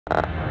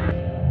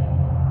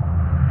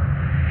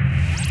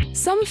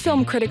Some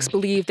film critics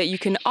believe that you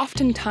can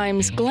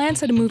oftentimes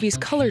glance at a movie's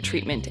color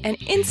treatment and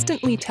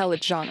instantly tell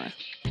its genre.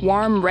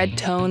 Warm red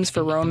tones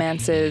for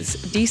romances,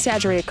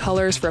 desaturated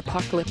colors for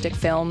apocalyptic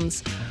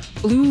films,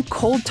 blue,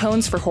 cold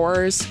tones for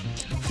horrors,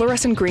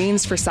 fluorescent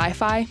greens for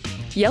sci-fi,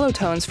 yellow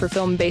tones for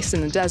film based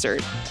in the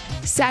desert,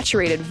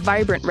 saturated,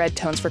 vibrant red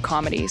tones for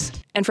comedies.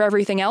 And for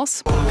everything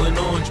else? Blue and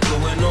orange,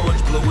 blue and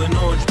orange, blue and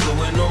orange,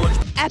 blue and orange.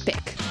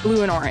 Epic,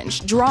 blue and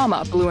orange.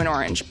 Drama, blue and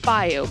orange.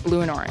 Bio,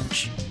 blue and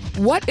orange.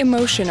 What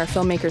emotion are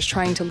filmmakers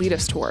trying to lead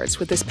us towards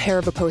with this pair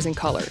of opposing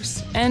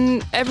colors?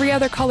 And every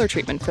other color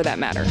treatment, for that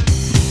matter.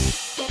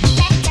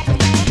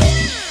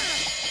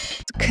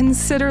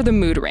 Consider the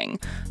mood ring,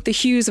 the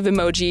hues of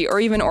emoji, or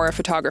even aura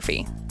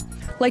photography.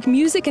 Like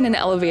music in an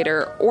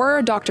elevator or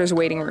a doctor's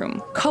waiting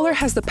room, color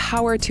has the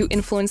power to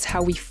influence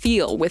how we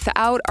feel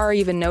without our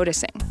even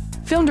noticing.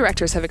 Film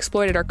directors have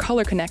exploited our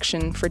color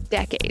connection for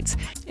decades.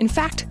 In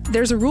fact,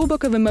 there's a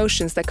rulebook of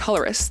emotions that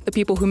colorists, the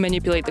people who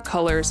manipulate the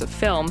colors of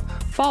film,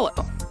 follow.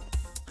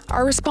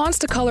 Our response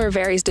to color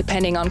varies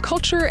depending on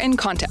culture and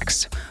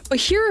context, but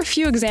here are a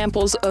few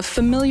examples of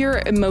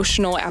familiar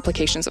emotional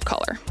applications of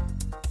color.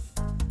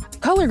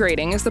 Color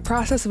grading is the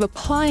process of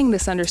applying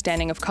this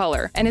understanding of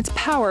color and its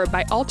power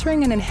by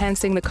altering and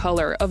enhancing the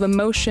color of a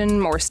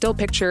motion or still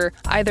picture,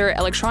 either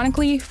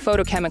electronically,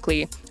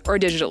 photochemically, or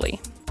digitally.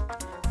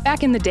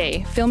 Back in the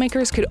day,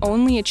 filmmakers could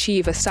only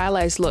achieve a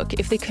stylized look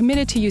if they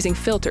committed to using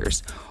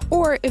filters,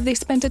 or if they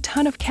spent a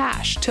ton of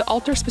cash to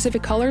alter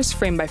specific colors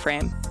frame by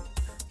frame.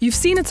 You've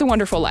seen It's a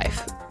Wonderful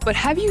Life, but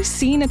have you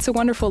seen It's a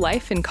Wonderful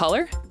Life in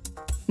color?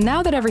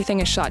 Now that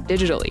everything is shot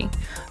digitally,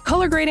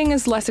 color grading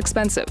is less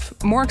expensive,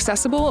 more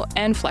accessible,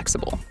 and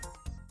flexible.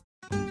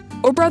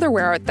 O Brother,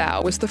 Where Art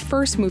Thou was the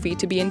first movie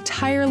to be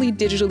entirely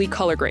digitally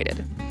color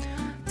graded.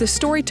 The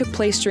story took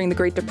place during the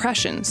Great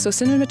Depression, so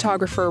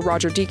cinematographer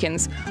Roger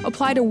Deakins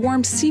applied a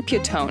warm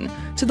sepia tone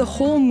to the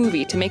whole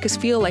movie to make us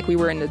feel like we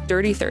were in the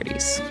dirty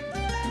 30s.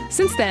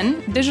 Since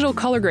then, digital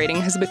color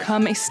grading has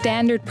become a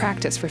standard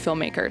practice for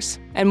filmmakers.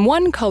 And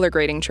one color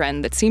grading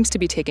trend that seems to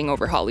be taking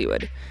over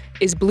Hollywood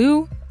is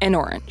blue and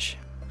orange.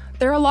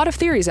 There are a lot of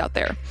theories out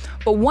there,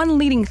 but one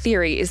leading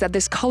theory is that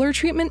this color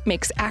treatment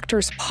makes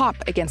actors pop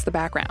against the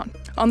background.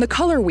 On the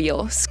color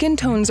wheel, skin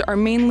tones are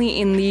mainly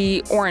in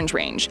the orange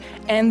range,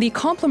 and the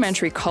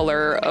complementary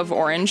color of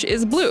orange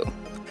is blue.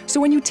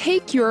 So when you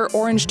take your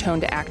orange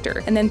toned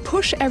actor and then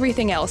push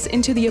everything else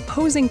into the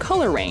opposing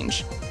color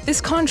range,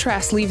 this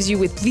contrast leaves you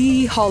with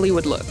the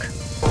Hollywood look.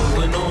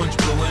 Blue and orange,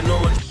 blue and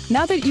orange.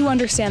 Now that you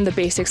understand the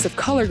basics of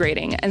color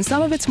grading and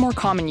some of its more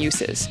common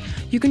uses,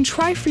 you can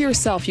try for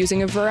yourself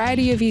using a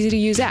variety of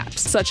easy-to-use apps,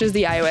 such as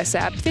the iOS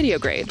app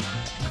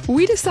VideoGrade.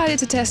 We decided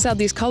to test out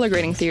these color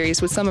grading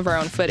theories with some of our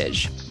own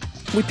footage.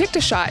 We picked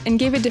a shot and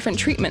gave it different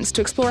treatments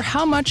to explore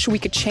how much we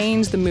could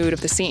change the mood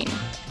of the scene.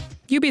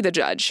 You be the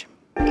judge.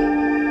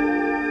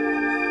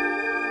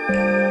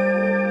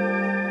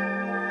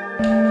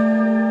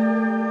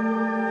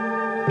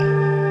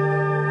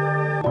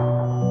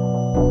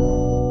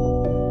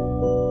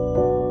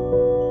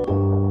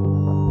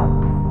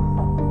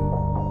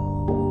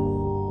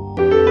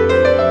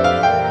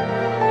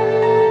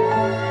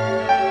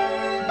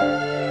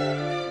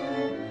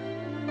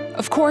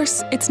 Of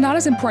course, it's not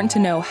as important to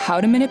know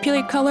how to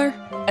manipulate color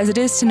as it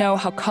is to know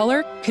how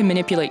color can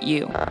manipulate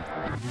you.